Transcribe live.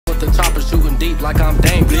deep like I'm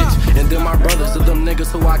dang, bitch. And then my brothers are them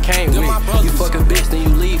niggas who I came with. You fuck a bitch, then you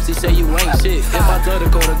leave, she say you ain't shit. If I tell to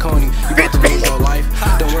go to Coney, you about to lose your life.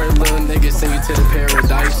 Don't worry, little niggas, send you to the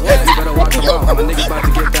paradise. You better watch them out, my niggas about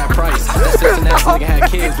to get that price. That sexy ass nigga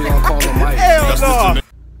had kids, we gon' call him Mike. Hell no.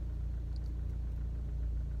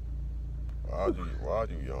 Why are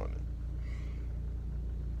you yawning?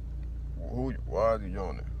 Why are you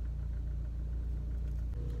yawning?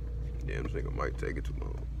 Damn, this nigga might take it too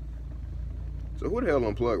long. So who the hell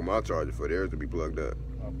unplugged my charger for theirs to be plugged up?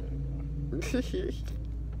 Dang,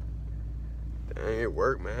 it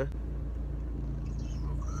worked, man.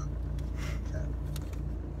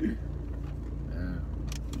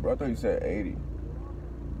 Bro, I thought you said 80.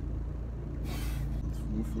 It's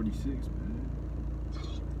 146, man.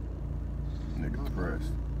 Nigga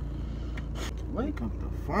depressed. Wake up the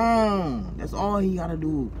phone. That's all he gotta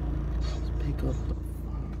do. Just pick up the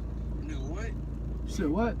phone. Nigga, what? You said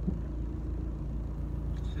what?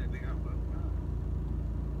 Shit, nigga, I'm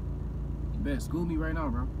You better school me right now,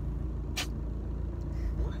 bro.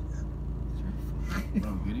 What?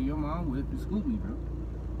 Bro, get in your mom with and school me, bro.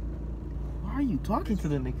 Why are you talking to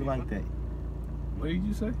the nigga like that? What did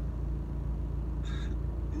you say?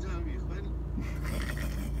 You trying to be funny?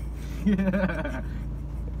 Yeah.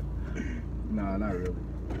 Nah, not really.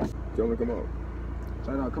 Tell me to come out.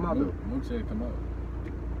 Try not come out though. Luke said come out.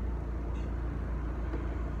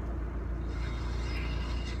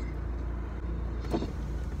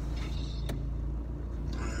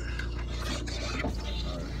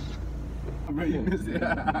 You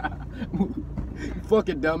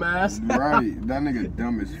fucking dumbass. Right, that nigga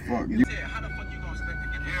dumb as fuck. Yeah, how the fuck you gonna expect to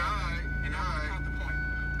get the alright. And alright. Count the point.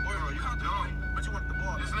 Boy, bro, you count the point. But you want the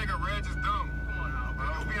ball. This nigga Reg is dumb. Come on now, bro.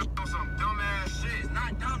 You be on some dumb ass shit. It's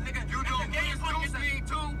not dumb, nigga. You do game point is 13,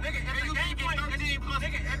 nigga. If the game point is 13 plus,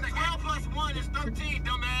 nigga, if the 12 plus 1 is 13,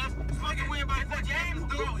 dumbass. It's fucking win by 4 games,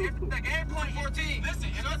 dude. If the game point 14.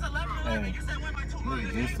 Listen, if it's 11, you said win by 2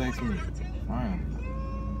 points. Nigga, just text me. Fine.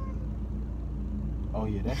 Oh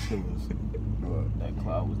yeah, that shit was. What? That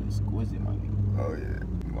cloud was exquisite, my nigga. Oh yeah,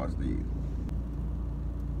 watch these.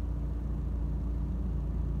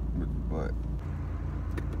 With the butt.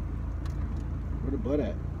 Where the butt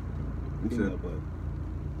at? You said butt.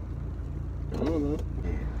 I don't know.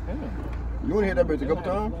 Yeah. You wanna hit that bitch a couple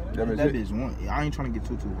times? That bitch one. I ain't trying to get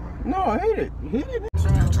too high. No, I hate it. Hit it.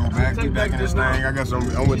 YouTube back, we back in this thing. I guess I'm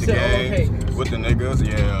with the gang, with the niggas.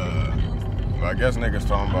 Yeah. But I guess niggas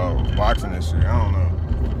talking about boxing and shit. I don't know.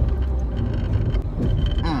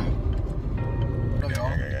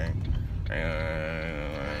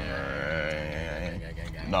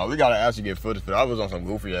 No, we gotta actually get footage for that. I was on some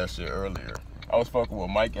goofy ass shit earlier. I was fucking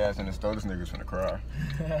with Mike ass and the Stotus niggas finna cry.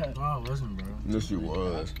 Oh, I wasn't, bro. This shit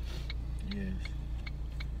was. Yes.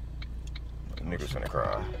 Niggas finna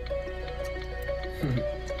cry.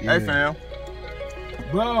 Yeah. Hey fam.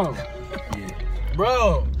 Bro. Yeah.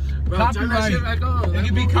 Bro, turn that shit back on. It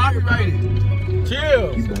can be copyrighted.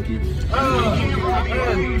 Chill.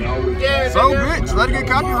 Yeah, So bitch, let it get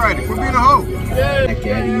copyrighted. Quit being a hoe. Back at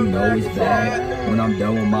it, you know it's bad. When I'm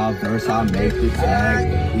done with my verse, I make the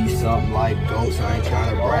tag. We something like ghosts, I ain't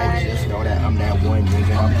trying to brag. Just know that I'm that one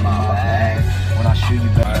nigga, I'm in my bag. When I shoot you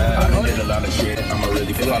back, I done did a lot of shit. I'ma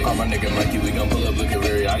really feel like all my nigga Mikey. We gon' pull up looking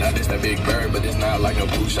very ice. Now this that big bird, but it's not like no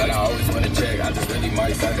blue shot. I always wanna check. I just really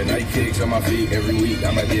might start the night kicks on my feet every week.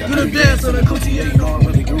 I might be a dance on the coochie, yeah, you know I'm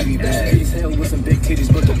really groovy bad. He's hell with some big titties,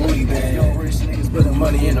 but the booty bad. Yo, rich niggas putting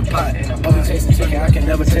money in the pot. Only chasing chicken, I can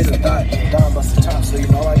never chase a thought. Down bust the top, so you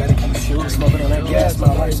know I gotta keep shooting. Smoking on that gas,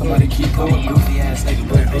 my life, somebody keep going. Goofy ass nigga,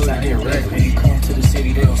 but bitch, I get wrecked. When you come to the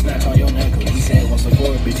city, they gon' snatch on your neck. We said once a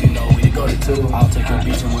boy, bitch, you know we go to two. I'll take your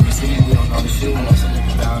bitch and when we see you, we don't know the shoe. I know some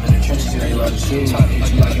niggas down in the trenches, they love the shoe. Try to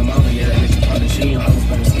hit you like your mama, yeah, that bitch you punish you. I'm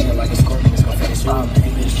gonna skin like a scorpion, it's gon' finish you.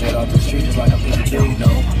 Bitch, straight off the street, just like a Pikachu, you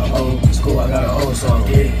know. I'm old school, I got a old song,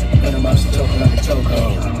 yeah. Better about some choking like a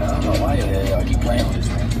chokehold. I don't know why the hell y'all keep playing with this,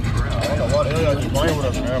 man. I don't know why the hell y'all keep playing with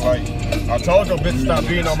us, man. Like, I told your bitch to stop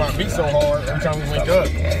being on my beat so hard every time we link up.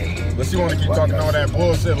 But she wanna keep talking all that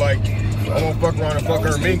bullshit like, I won't fuck around and fuck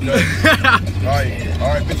her mink. Like,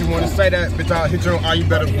 alright, bitch, you wanna say that? Bitch, I'll hit you on, you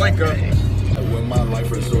better blink her. When my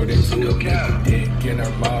life resorted to a dick in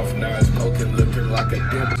her mouth, now it's poking, looking like a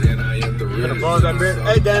dip, and I am the real. Gonna pause that bitch.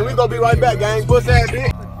 Hey, gang, we gonna be right back, gang. Puss ass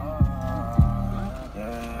bitch.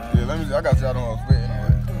 Yeah, let me see. I got y'all on spit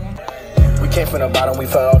anyway. We Came from the bottom, we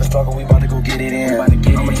felt all the struggle, we about to go get it in.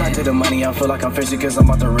 I'm attracted to the money, I feel like I'm fishy cause I'm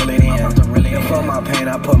about to reel it in. And for my pain,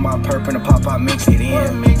 I put my perp in the pop, I mix it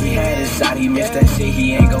in. He had his shot, he missed that shit,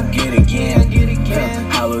 he ain't gon' get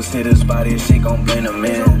again. Hollows hit his body, shit gon' blend him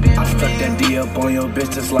in. I stuck that D up on your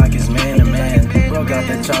bitch just like it's man to man. Bro got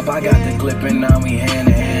the chop, I got the clip, and now we hand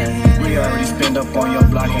in hand. We already spend up on your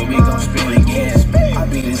block and we gon' spin again. I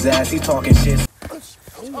beat his ass, he talking shit.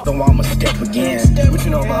 So I'ma step again. What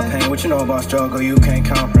you know about pain? What you know about struggle? You can't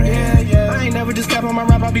comprehend. I ain't never just cap on my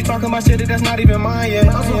rap. I be talking my shit that's not even mine yet.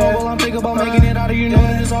 I'm so humble, I'm thinking about making it out of you. Know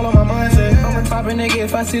that it's all on my mindset. I'm a type of nigga.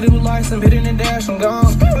 If I see the blue lights, I'm hitting and dash, I'm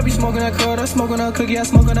gone. I be smoking that cut, I smoking that cookie, I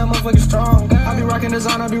smoking that motherfucking strong. I be rocking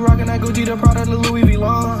design, I be rocking that Gucci, the Prada, the Louis V.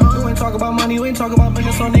 Long. You ain't talk about money, you ain't talk about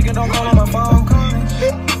business, so nigga don't call on my phone.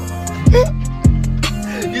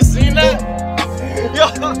 You seen that?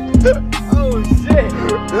 Oh shit!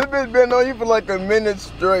 This bitch been on you for like a minute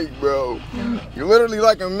straight, bro. You literally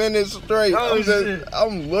like a minute straight.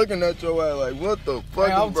 I'm looking at your ass like, what the fuck,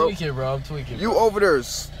 hey, I'm bro? Tweaking, bro. I'm tweaking. You over there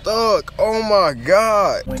stuck? Oh my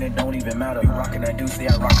god! When it don't even matter, you rocking that Deuce, I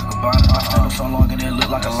rock a Gabbana. I stand up so long and it look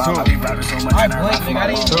like a lie. I be rapping so much and I rap for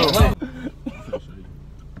my mom.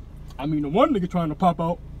 I mean, the one nigga trying to pop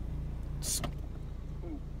out.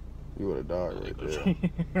 You would've died right there.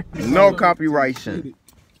 No copyrightion.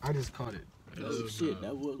 I just caught it. Oh shit,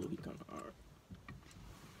 that was really kind of hard.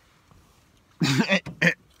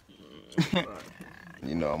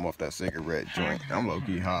 You know, I'm off that cigarette joint. I'm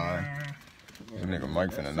low-key high. This nigga Mike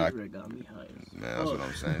finna knock. Cigarette got me high. Man, that's what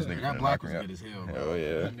I'm saying. This nigga That finna black knock was me good out. as hell, bro. Hell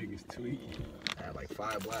yeah. That nigga's tweaking. I had like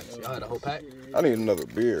 5 blacks. Y'all had a whole pack? I need another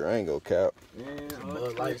beer. I ain't gonna cap.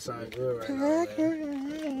 Bud Light sound good right now,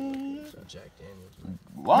 man. So Jack Daniels.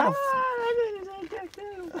 Why the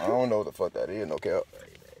I don't know what the fuck that is, no cap.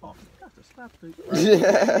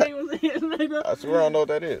 Yeah. I swear I don't know what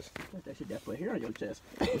that is. That shit got put hair on your chest.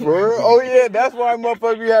 For real? Oh yeah, that's why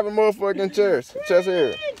motherfuckers be having motherfucking chest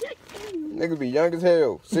hair. Niggas be young as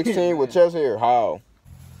hell. 16 with chest hair. How?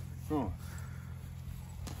 Don't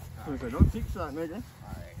cheek shot, nigga.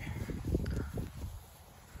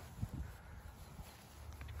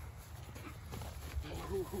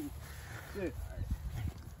 Shit.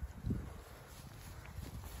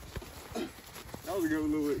 That was a good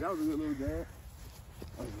little dad.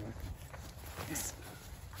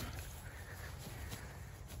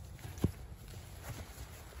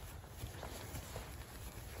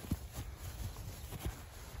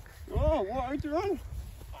 Oh, what ain't you running?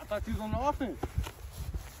 I thought you was on the offense.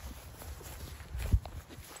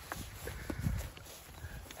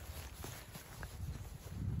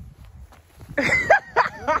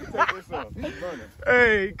 Take this off. He's running.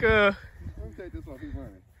 Hey, cuz. Let me take this off. He's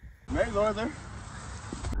running. Meg's over there.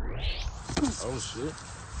 Oh shit.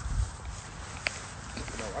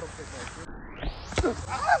 No, I don't take that shit.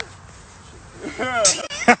 Yeah.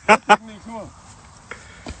 Technique, come on.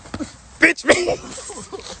 Bitch me!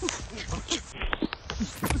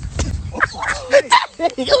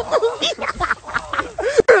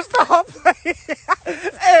 Stop playing!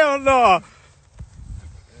 Hell no!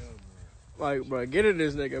 Like, bro, get in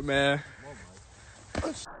this nigga, man.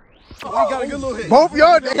 Oh, we got a good little hit. Both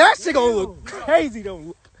y'all, that shit gonna look crazy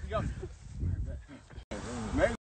though.